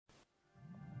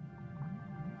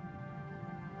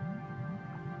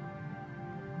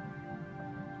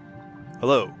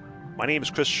Hello, my name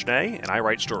is Chris Schnee, and I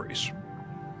write stories.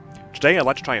 Today I'd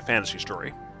like to try a fantasy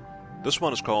story. This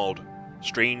one is called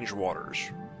Strange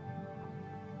Waters.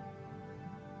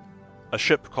 A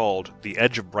ship called the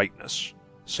Edge of Brightness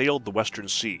sailed the Western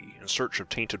Sea in search of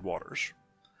tainted waters.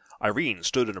 Irene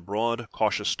stood in a broad,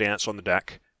 cautious stance on the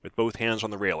deck, with both hands on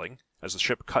the railing, as the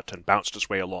ship cut and bounced its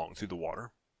way along through the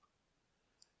water.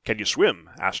 "Can you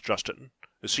swim?" asked Justin,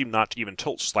 who seemed not to even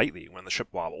tilt slightly when the ship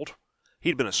wobbled.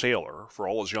 He'd been a sailor for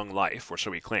all his young life, or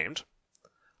so he claimed.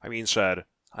 Irene said,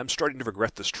 "I'm starting to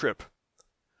regret this trip."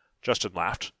 Justin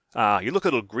laughed. You look a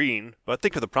little green, but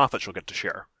think of the profits you'll get to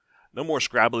share. No more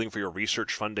scrabbling for your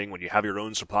research funding when you have your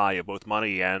own supply of both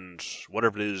money and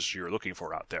whatever it is you're looking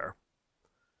for out there."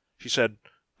 She said,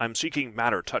 "I'm seeking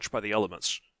matter touched by the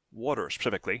elements. Water,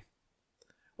 specifically."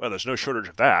 "Well, there's no shortage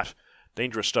of that.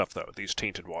 Dangerous stuff, though, these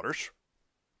tainted waters."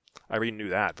 Irene knew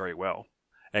that very well.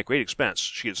 At great expense,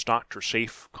 she had stocked her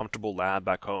safe, comfortable lab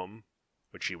back home,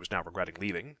 which she was now regretting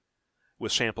leaving,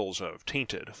 with samples of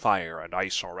tainted fire and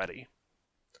ice already.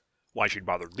 Why she'd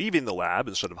bothered leaving the lab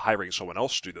instead of hiring someone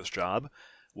else to do this job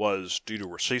was due to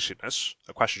her seasickness,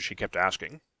 a question she kept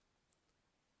asking.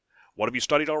 "What have you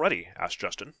studied already?" asked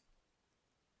Justin.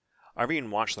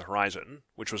 Irene watched the horizon,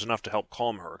 which was enough to help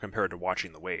calm her compared to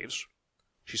watching the waves.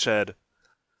 She said,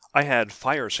 "I had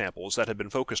fire samples that had been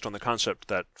focused on the concept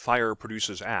that fire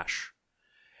produces ash.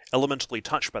 Elementally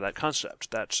touched by that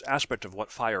concept, that aspect of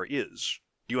what fire is.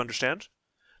 Do you understand?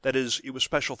 That is, it was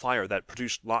special fire that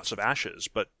produced lots of ashes,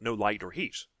 but no light or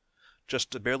heat.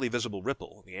 Just a barely visible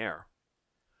ripple in the air.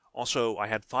 Also, I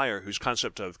had fire whose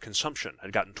concept of consumption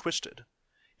had gotten twisted.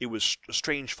 It was a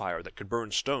strange fire that could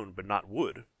burn stone but not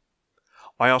wood.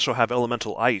 I also have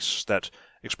elemental ice that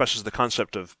expresses the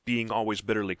concept of being always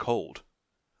bitterly cold.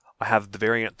 I have the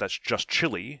variant that's just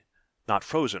chilly, not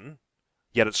frozen,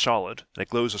 yet it's solid, and it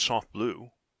glows a soft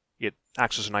blue. It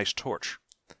acts as a nice torch.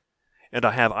 And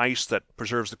I have ice that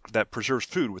preserves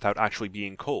food without actually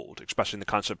being cold, expressing the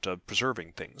concept of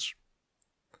preserving things."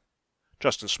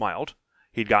 Justin smiled.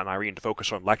 He'd gotten Irene to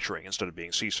focus on lecturing instead of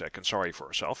being seasick and sorry for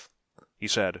herself. He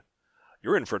said,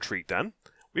 "You're in for a treat, then.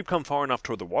 We've come far enough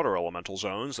toward the water elemental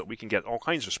zones that we can get all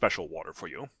kinds of special water for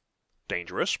you.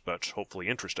 Dangerous, but hopefully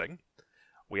interesting.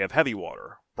 We have heavy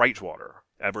water, bright water,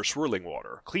 ever-swirling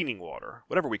water, cleaning water,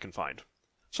 whatever we can find.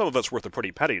 Some of it's worth a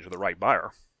pretty penny to the right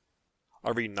buyer."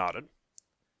 Irene nodded.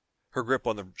 Her grip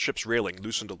on the ship's railing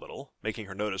loosened a little, making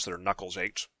her notice that her knuckles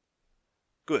ached.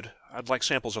 "Good. I'd like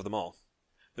samples of them all.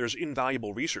 There's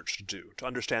invaluable research to do to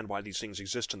understand why these things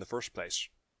exist in the first place."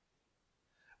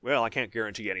 "Well, I can't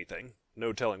guarantee anything.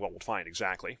 No telling what we'll find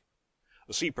exactly.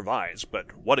 The sea provides,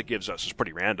 but what it gives us is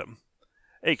pretty random.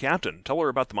 Hey, Captain, tell her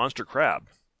about the monster crab."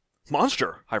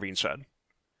 "Monster?" Irene said.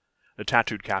 The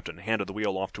tattooed captain handed the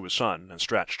wheel off to his son and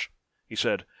stretched. He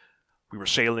said, "We were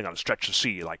sailing on a stretch of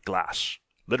sea like glass.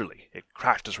 Literally, it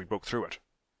cracked as we broke through it."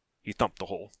 He thumped the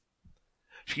hole.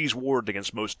 "She's warded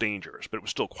against most dangers, but it was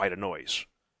still quite a noise.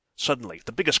 Suddenly,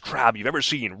 the biggest crab you've ever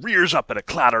seen rears up in a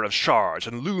clatter of shards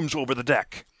and looms over the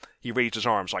deck." He raised his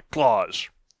arms like claws.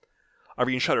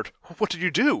 Irene shuddered. "What did you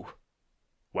do?"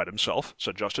 "Wet himself,"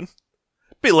 said Justin.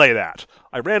 "Belay that!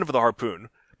 I ran for the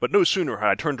harpoon, but no sooner had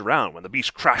I turned around when the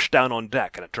beast crashed down on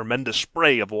deck in a tremendous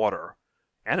spray of water.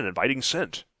 And an inviting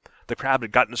scent. The crab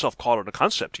had gotten itself caught on a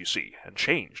concept, you see, and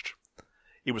changed.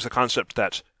 It was the concept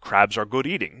that crabs are good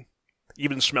eating.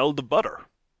 Even smelled of butter."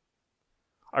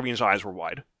 Irene's eyes were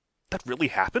wide. "That really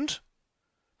happened?"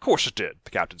 "Course it did,"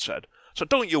 the captain said. "So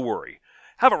don't you worry.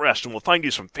 Have a rest and we'll find you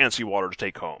some fancy water to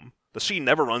take home. The sea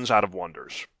never runs out of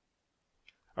wonders."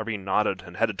 Irene nodded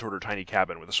and headed toward her tiny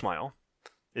cabin with a smile.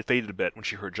 It faded a bit when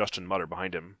she heard Justin mutter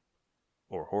behind him,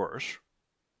 "Or horse."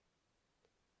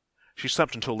 She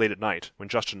slept until late at night when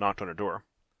Justin knocked on her door.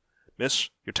 "Miss,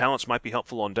 your talents might be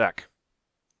helpful on deck."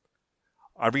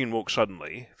 Irene woke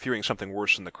suddenly, fearing something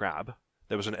worse than the crab.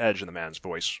 There was an edge in the man's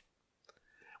voice.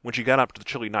 When she got up to the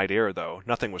chilly night air, though,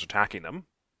 nothing was attacking them.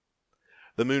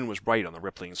 The moon was bright on the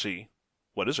rippling sea.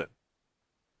 "What is it?"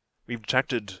 "We've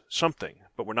detected something,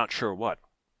 but we're not sure what."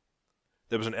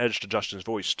 There was an edge to Justin's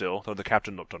voice still, though the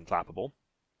captain looked unflappable.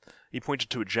 He pointed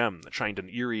to a gem that shined an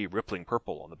eerie, rippling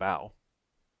purple on the bow.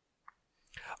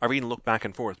 Irene looked back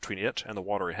and forth between it and the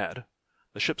water ahead.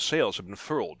 The ship's sails had been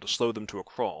furled to slow them to a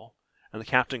crawl, and the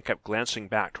captain kept glancing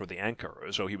back toward the anchor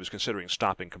as though he was considering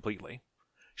stopping completely.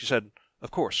 She said,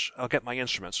 "Of course, I'll get my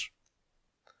instruments."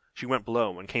 She went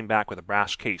below and came back with a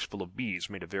brass case full of beads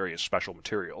made of various special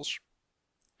materials.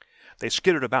 They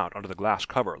skittered about under the glass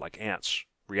cover like ants,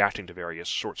 reacting to various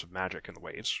sorts of magic in the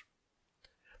waves.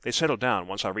 They settled down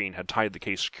once Irene had tied the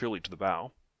case securely to the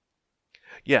bow.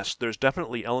 "Yes, there's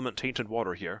definitely element-tainted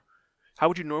water here. How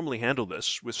would you normally handle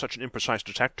this with such an imprecise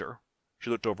detector?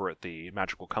 She looked over at the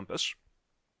magical compass.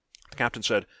 The captain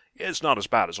said, It's not as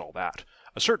bad as all that.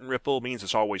 A certain ripple means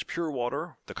it's always pure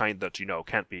water, the kind that,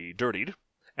 can't be dirtied.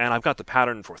 And I've got the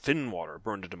pattern for thin water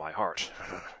burned into my heart.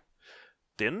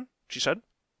 Thin? She said.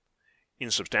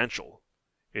 Insubstantial.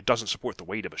 It doesn't support the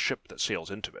weight of a ship that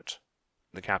sails into it.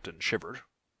 The captain shivered.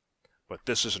 But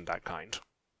this isn't that kind.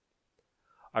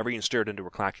 Irene stared into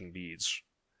her clacking beads.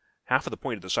 Half of the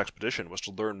point of this expedition was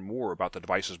to learn more about the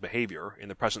device's behavior in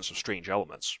the presence of strange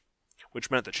elements, which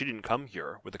meant that she didn't come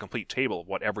here with a complete table of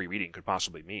what every reading could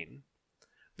possibly mean.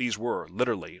 These were,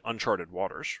 literally, uncharted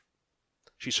waters.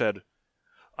 She said,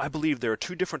 I believe there are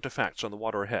 2 different effects on the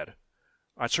water ahead.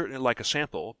 I'd certainly like a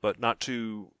sample, but not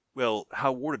to... Well,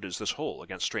 how warded is this hole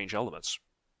against strange elements?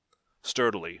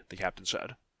 Sturdily, the captain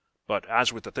said. But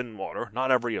as with the thin water,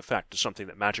 not every effect is something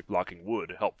that magic-blocking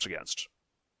wood helps against.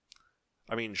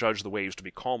 Irene judged the waves to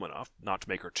be calm enough not to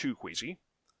make her too queasy.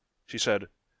 She said,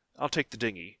 I'll take the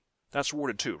dinghy. That's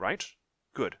warded too, right?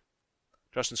 Good.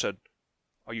 Justin said,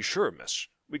 Are you sure, miss?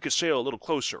 We could sail a little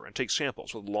closer and take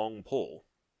samples with a long pole.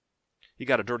 He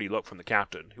got a dirty look from the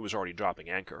captain, who was already dropping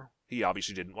anchor. He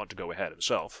obviously didn't want to go ahead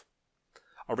himself.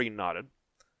 Irene nodded.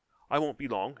 I won't be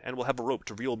long, and we'll have a rope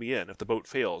to reel me in if the boat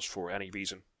fails for any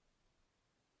reason.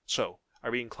 So,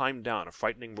 Irene climbed down a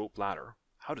frightening rope ladder.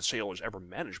 How did sailors ever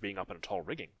manage being up in a tall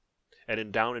rigging?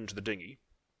 And down into the dinghy.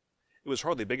 It was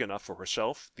hardly big enough for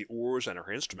herself, the oars, and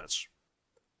her instruments.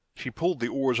 She pulled the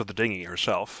oars of the dinghy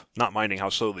herself, not minding how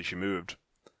slowly she moved.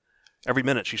 Every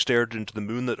minute she stared into the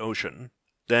moonlit ocean,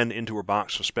 then into her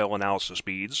box of spell analysis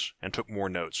beads, and took more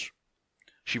notes.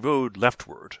 She rowed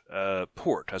leftward,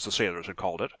 port as the sailors had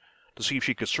called it, to see if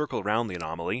she could circle around the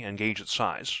anomaly and gauge its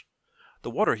size.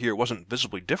 The water here wasn't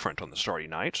visibly different on the starry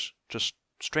night, just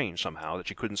strange somehow that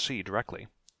she couldn't see directly.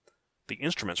 The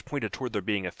instruments pointed toward there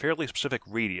being a fairly specific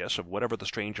radius of whatever the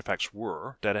strange effects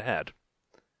were, dead ahead.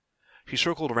 She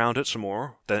circled around it some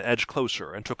more, then edged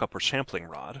closer and took up her sampling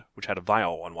rod, which had a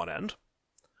vial on one end.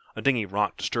 A dinghy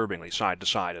rocked disturbingly side to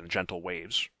side in the gentle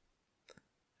waves.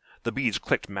 The beads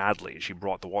clicked madly as she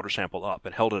brought the water sample up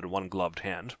and held it in one gloved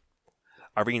hand.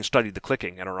 Irene studied the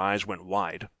clicking, and her eyes went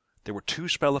wide. There were 2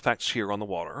 spell effects here on the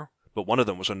water, but one of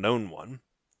them was a known one.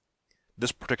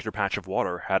 This particular patch of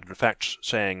water had an effect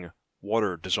saying,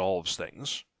 Water dissolves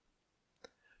things.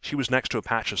 She was next to a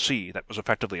patch of sea that was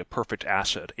effectively a perfect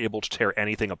acid, able to tear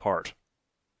anything apart.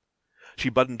 She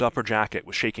buttoned up her jacket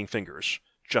with shaking fingers.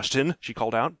 Justin, she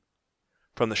called out.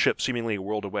 From the ship seemingly a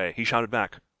world away, he shouted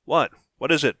back, What?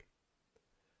 What is it?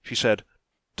 She said,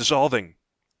 Dissolving.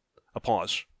 A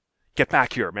pause. Get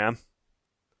back here, ma'am.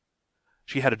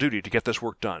 She had a duty to get this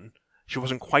work done. She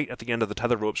wasn't quite at the end of the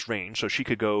tether rope's range, so she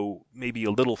could go maybe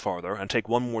a little farther and take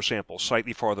one more sample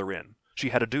slightly farther in. She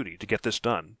had a duty to get this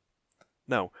done.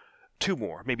 No, 2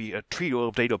 more, maybe a trio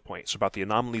of data points about the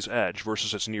anomaly's edge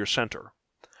versus its near center.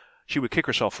 She would kick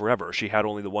herself forever if she had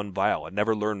only the one vial and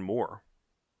never learn more.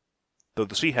 Though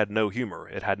the sea had no humor,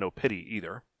 it had no pity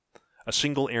either. A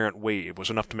single errant wave was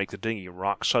enough to make the dinghy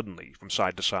rock suddenly from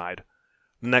side to side.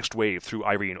 The next wave threw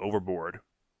Irene overboard.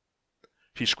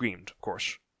 She screamed, of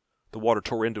course. The water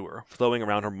tore into her, flowing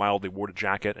around her mildly warded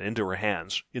jacket and into her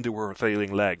hands, into her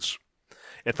flailing legs.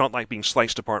 It felt like being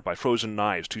sliced apart by frozen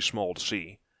knives too small to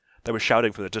see. They were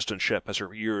shouting for the distant ship as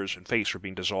her ears and face were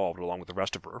being dissolved along with the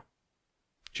rest of her.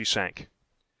 She sank.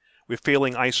 With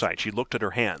failing eyesight, she looked at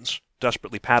her hands,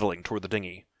 desperately paddling toward the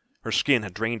dinghy. Her skin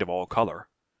had drained of all color.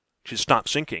 She had stopped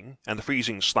sinking, and the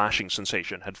freezing, slashing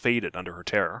sensation had faded under her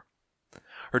terror.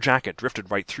 Her jacket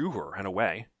drifted right through her and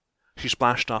away. She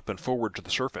splashed up and forward to the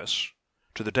surface,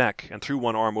 to the deck, and threw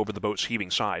one arm over the boat's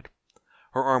heaving side.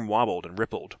 Her arm wobbled and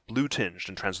rippled, blue-tinged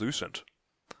and translucent.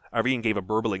 Irene gave a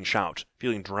burbling shout,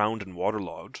 feeling drowned and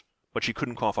waterlogged, but she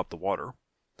couldn't cough up the water.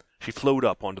 She flowed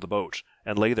up onto the boat,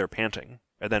 and lay there panting,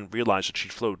 and then realized that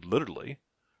she'd flowed literally.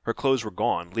 Her clothes were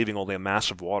gone, leaving only a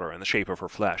mass of water in the shape of her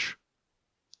flesh.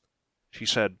 She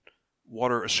said,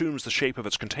 Water assumes the shape of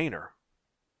its container.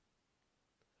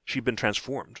 She'd been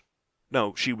transformed.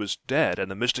 No, she was dead,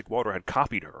 and the mystic water had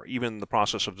copied her, even in the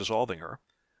process of dissolving her.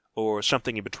 Or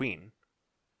something in between.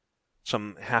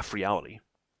 Some half-reality.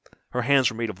 Her hands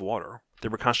were made of water. They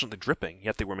were constantly dripping,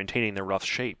 yet they were maintaining their rough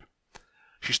shape.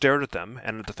 She stared at them,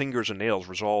 and the fingers and nails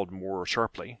resolved more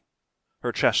sharply.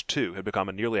 Her chest, too, had become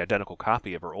a nearly identical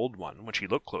copy of her old one when she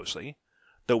looked closely,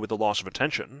 though with the loss of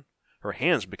attention, her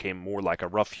hands became more like a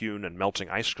rough-hewn and melting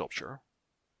ice sculpture.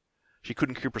 She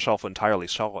couldn't keep herself entirely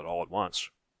solid all at once.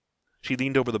 She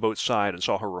leaned over the boat's side and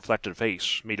saw her reflected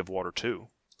face, made of water too.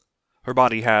 Her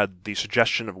body had the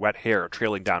suggestion of wet hair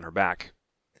trailing down her back.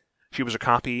 She was a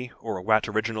copy, or a wet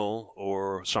original,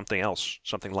 or something else,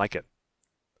 something like it.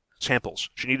 Samples.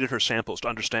 She needed her samples to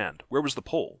understand. Where was the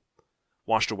pole?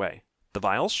 Washed away. The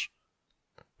vials?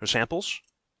 Her samples?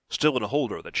 Still in a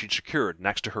holder that she'd secured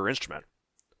next to her instrument.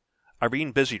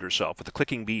 Irene busied herself with the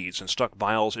clicking beads and stuck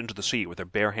vials into the sea with her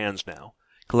bare hands now,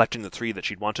 collecting the 3 that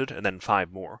she'd wanted and then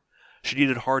 5 more. She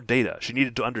needed hard data. She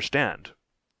needed to understand.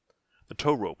 The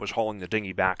tow rope was hauling the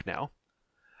dinghy back now.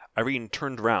 Irene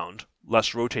turned round,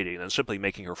 less rotating than simply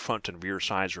making her front and rear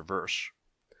sides reverse.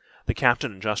 The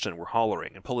captain and Justin were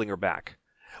hollering and pulling her back.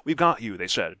 "We've got you," they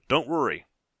said. "Don't worry."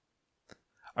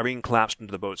 Irene collapsed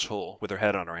into the boat's hull with her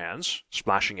head on her hands,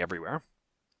 splashing everywhere.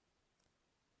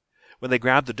 When they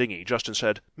grabbed the dinghy, Justin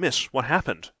said, "Miss, what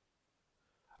happened?"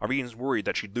 Irene worried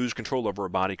that she'd lose control over her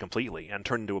body completely and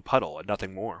turn into a puddle and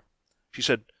nothing more. She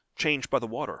said, "Changed by the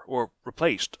water, or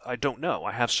replaced. I don't know.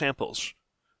 I have samples.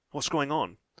 What's going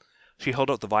on?" She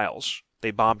held out the vials. They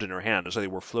bobbed in her hand as though they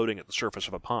were floating at the surface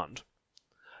of a pond.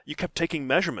 "You kept taking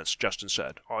measurements," Justin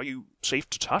said. "Are you safe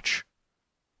to touch?"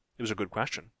 It was a good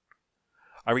question.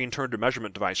 Irene turned her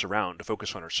measurement device around to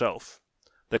focus on herself.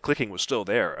 The clicking was still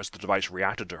there as the device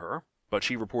reacted to her, but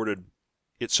she reported,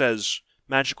 "It says,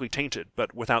 magically tainted,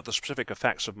 but without the specific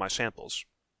effects of my samples.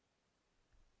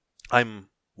 I'm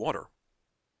water."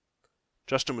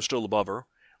 Justin was still above her,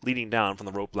 leaning down from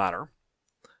the rope ladder.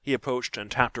 He approached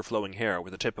and tapped her flowing hair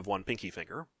with the tip of one pinky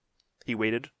finger. He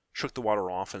waited, shook the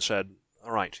water off, and said,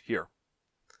 "All right, here."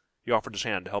 He offered his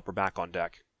hand to help her back on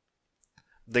deck.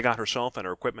 They got herself and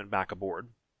her equipment back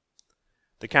aboard.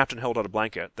 The captain held out a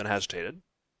blanket, then hesitated.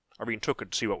 Irene took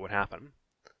it to see what would happen.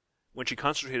 When she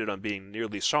concentrated on being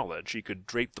nearly solid, she could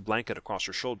drape the blanket across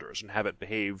her shoulders and have it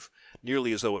behave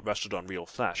nearly as though it rested on real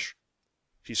flesh.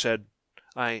 She said,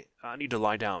 I need to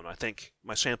lie down, I think.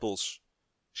 My samples..."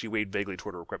 She waved vaguely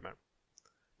toward her equipment.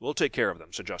 "We'll take care of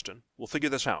them," said Justin. "We'll figure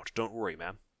this out. Don't worry,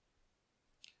 ma'am."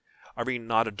 Irene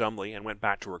nodded dumbly and went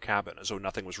back to her cabin as though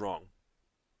nothing was wrong.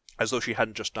 As though she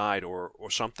hadn't just died or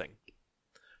something.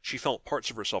 She felt parts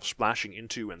of herself splashing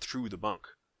into and through the bunk,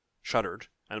 shuddered,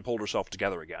 and pulled herself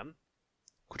together again.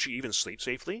 Could she even sleep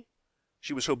safely?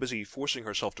 She was so busy forcing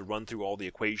herself to run through all the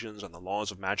equations and the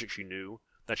laws of magic she knew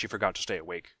that she forgot to stay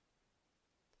awake.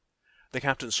 The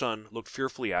captain's son looked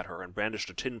fearfully at her and brandished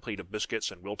a tin plate of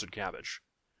biscuits and wilted cabbage.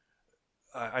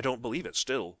 I don't believe it,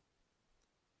 still."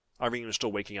 Irene was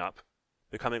still waking up,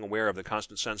 becoming aware of the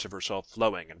constant sense of herself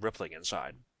flowing and rippling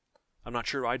inside. "I'm not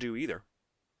sure I do either."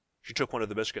 She took one of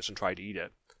the biscuits and tried to eat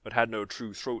it, but had no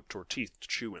true throat or teeth to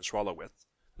chew and swallow with.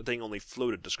 The thing only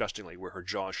floated disgustingly where her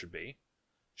jaws should be.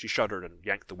 She shuddered and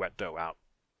yanked the wet dough out.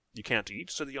 "You can't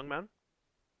eat?" said the young man.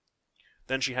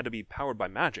 "Then she had to be powered by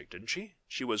magic, didn't she?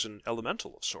 She was an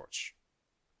elemental of sorts."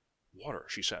 "Water,"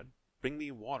 she said. "Bring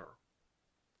me water."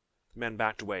 The man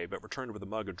backed away, but returned with a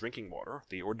mug of drinking water,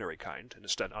 the ordinary kind, in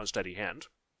a unsteady hand.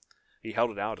 He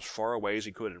held it out as far away as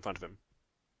he could in front of him.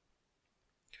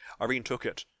 Irene took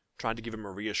it, tried to give him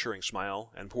a reassuring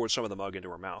smile, and poured some of the mug into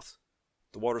her mouth.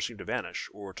 The water seemed to vanish,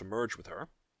 or to merge with her.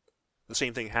 The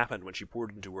same thing happened when she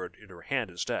poured it into her hand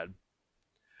instead.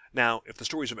 Now, if the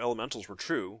stories of elementals were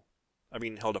true,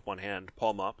 Irene held up one hand,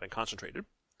 palm up, and concentrated.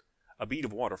 A bead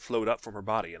of water flowed up from her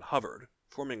body and hovered,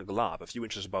 forming a glob a few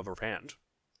inches above her hand.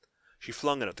 She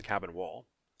flung it at the cabin wall.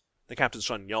 The captain's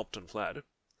son yelped and fled.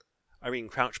 Irene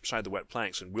crouched beside the wet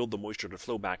planks and willed the moisture to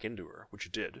flow back into her, which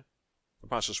it did. The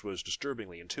process was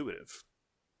disturbingly intuitive.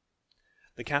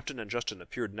 The captain and Justin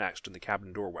appeared next in the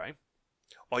cabin doorway.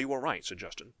 "Are you all right?" said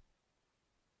Justin.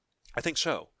 "I think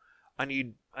so. I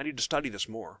need to study this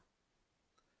more."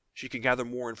 She could gather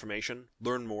more information,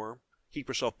 learn more, keep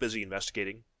herself busy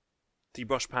investigating. He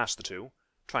brushed past the two,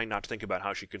 trying not to think about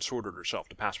how she consorted herself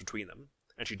to pass between them,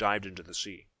 and she dived into the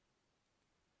sea.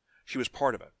 She was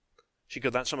part of it. She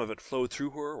could let some of it flow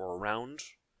through her or around,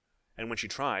 and when she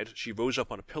tried, she rose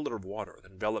up on a pillar of water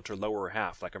that enveloped her lower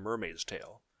half like a mermaid's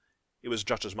tail. It was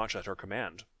just as much at her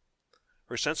command.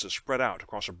 Her senses spread out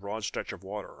across a broad stretch of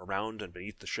water around and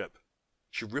beneath the ship.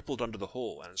 She rippled under the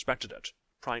hull and inspected it,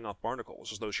 prying off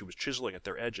barnacles as though she was chiseling at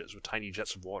their edges with tiny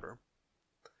jets of water.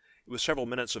 It was several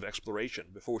minutes of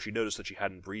exploration before she noticed that she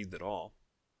hadn't breathed at all.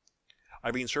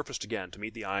 Irene surfaced again to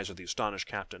meet the eyes of the astonished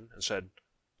captain and said,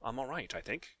 "I'm all right, I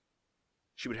think."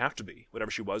 She would have to be, whatever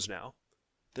she was now.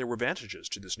 There were advantages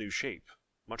to this new shape,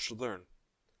 much to learn.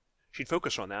 She'd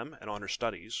focus on them and on her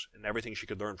studies, and everything she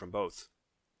could learn from both.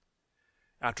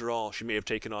 After all, she may have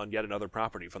taken on yet another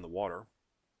property from the water.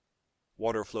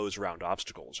 Water flows around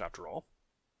obstacles, after all.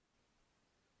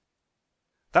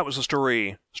 That was the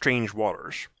story Strange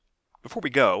Waters. Before we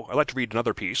go, I'd like to read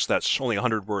another piece that's only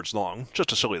 100 words long,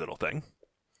 just a silly little thing.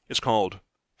 It's called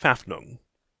Fafnung.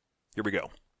 Here we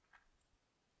go.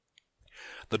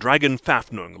 The dragon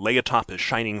Fafnung lay atop his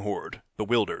shining hoard,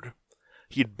 bewildered.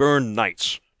 He had burned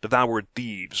knights, devoured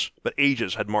thieves, but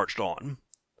ages had marched on.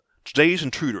 Today's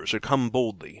intruders had come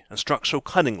boldly, and struck so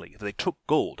cunningly that they took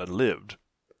gold and lived.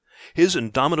 His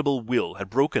indomitable will had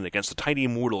broken against the tiny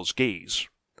mortal's gaze.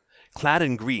 Clad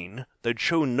in green, they had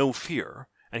shown no fear,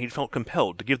 and he felt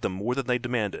compelled to give them more than they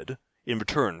demanded, in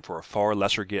return for a far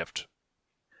lesser gift.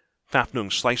 Fafnung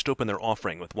sliced open their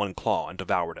offering with one claw and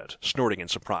devoured it, snorting in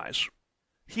surprise.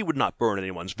 He would not burn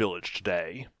anyone's village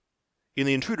today. In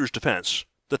the intruder's defense,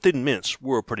 the thin mints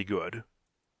were pretty good.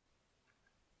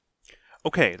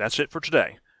 Okay, that's it for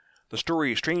today. The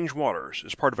story Strange Waters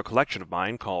is part of a collection of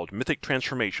mine called Mythic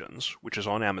Transformations, which is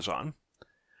on Amazon.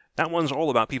 That one's all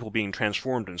about people being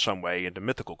transformed in some way into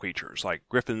mythical creatures like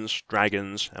griffins,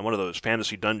 dragons, and one of those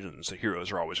fantasy dungeons the heroes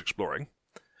are always exploring.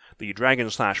 The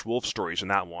dragon/wolf stories in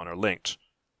that one are linked,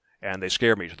 and they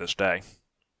scare me to this day.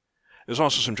 There's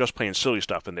also some just plain silly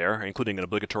stuff in there, including an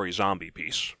obligatory zombie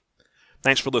piece.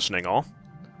 Thanks for listening, all.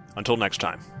 Until next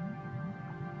time.